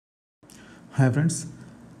Hi friends,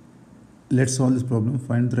 let's solve this problem.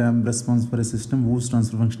 Find the ramp response for a system whose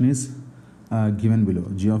transfer function is given below.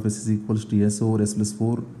 G of s is equals to s over s plus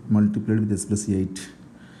 4 multiplied with s plus 8.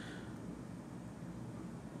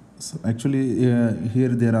 So actually here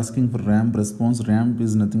they are asking for ramp response. Ramp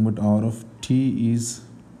is nothing but r of t is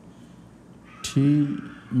t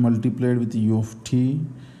multiplied with u of t.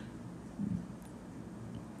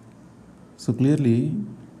 So clearly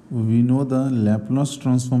we know the Laplace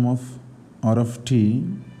transform of r of t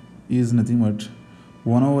is nothing but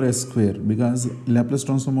 1 over s square, because Laplace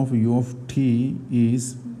transform of u of t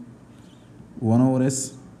is 1 over s.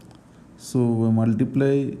 So we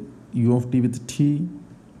multiply u of t with t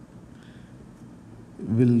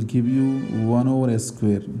will give you 1 over s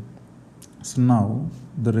square. So now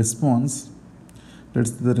the response,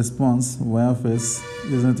 the response y of s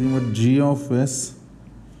is nothing but g of s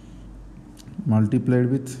multiplied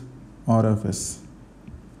with r of s.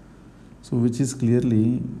 So which is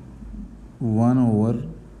clearly 1 over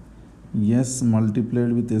s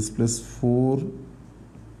multiplied with s plus 4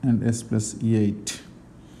 and s plus 8.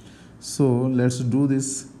 So let's do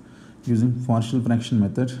this using partial fraction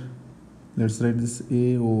method. Let's write this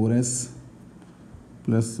a over s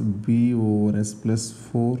plus b over s plus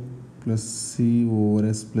 4 plus c over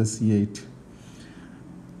s plus 8.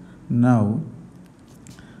 Now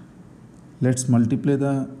let's multiply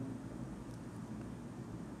the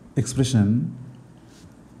expression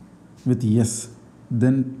with s,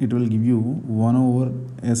 then it will give you 1 over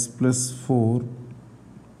s plus 4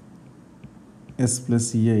 s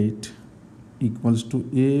plus 8 equals to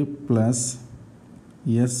a plus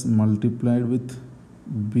s multiplied with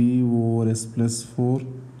b over s plus 4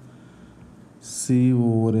 c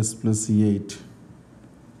over s plus 8.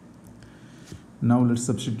 Now let's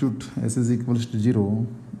substitute s is equals to 0.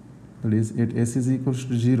 That is, at s is equals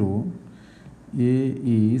to 0, a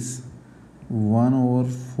is 1 over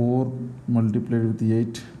 4 multiplied with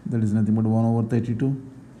 8, that is nothing but 1 over 32.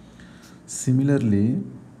 Similarly,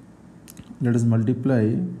 let us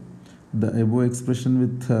multiply the above expression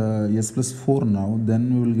with s plus 4 now,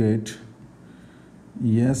 then we will get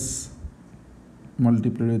s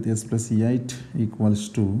multiplied with s plus 8 equals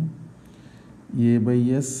to a by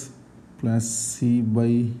s plus c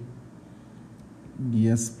by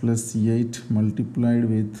s plus 8 multiplied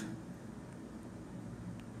with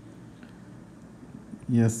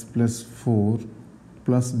s plus 4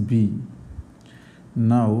 plus b.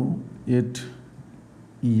 Now at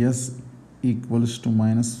s equals to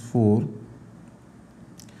minus 4,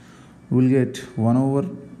 we will get 1 over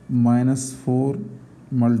minus 4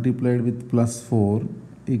 multiplied with plus 4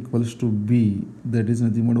 equals to b, that is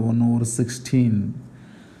nothing but 1 over 16.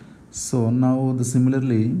 So now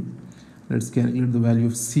similarly, let's calculate the value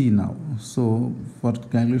of c now. So for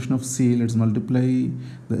calculation of c, let's multiply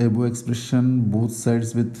the above expression both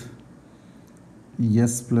sides with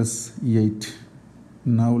s plus 8.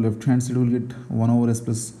 Now left hand side will get 1 over s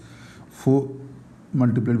plus 4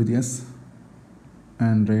 multiplied with s,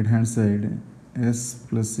 and right hand side s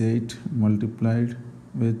plus 8 multiplied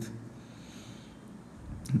with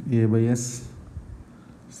a by s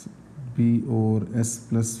b over s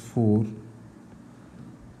plus 4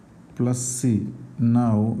 plus c.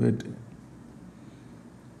 Now at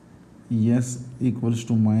s equals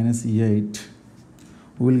to minus 8,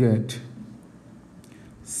 we will get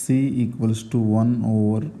c equals to 1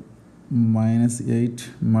 over minus 8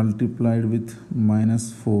 multiplied with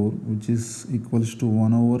minus 4, which is equals to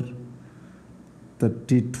 1 over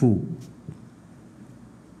 32.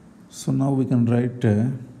 So now we can write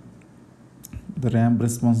the ramp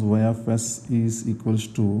response y of s is equals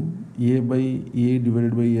to a by a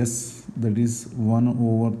divided by s, that is 1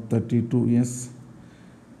 over 32s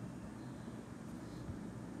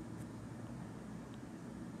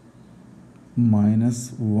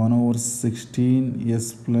minus 1 over 16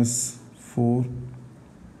 s plus 4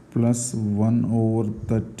 plus 1 over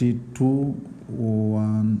 32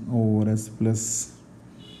 1 over s plus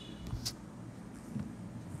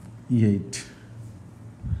 8.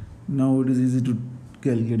 Now it is easy to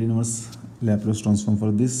calculate inverse Laplace transform for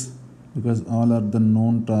this, because all are the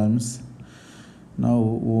known terms. Now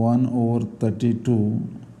 1 over 32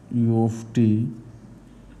 u of t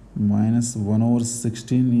minus 1 over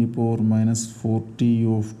 16 e power minus 4t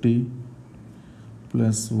u of t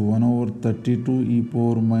plus 1 over 32 e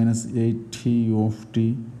power minus 8t u of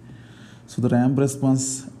t. So the ramp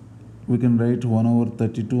response we can write 1 over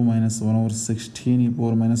 32 minus 1 over 16 e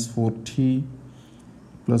power minus 4t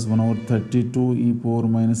plus 1 over 32 e power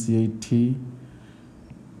minus 8t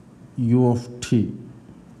u of t.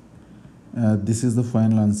 This is the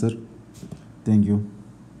final answer. Thank you.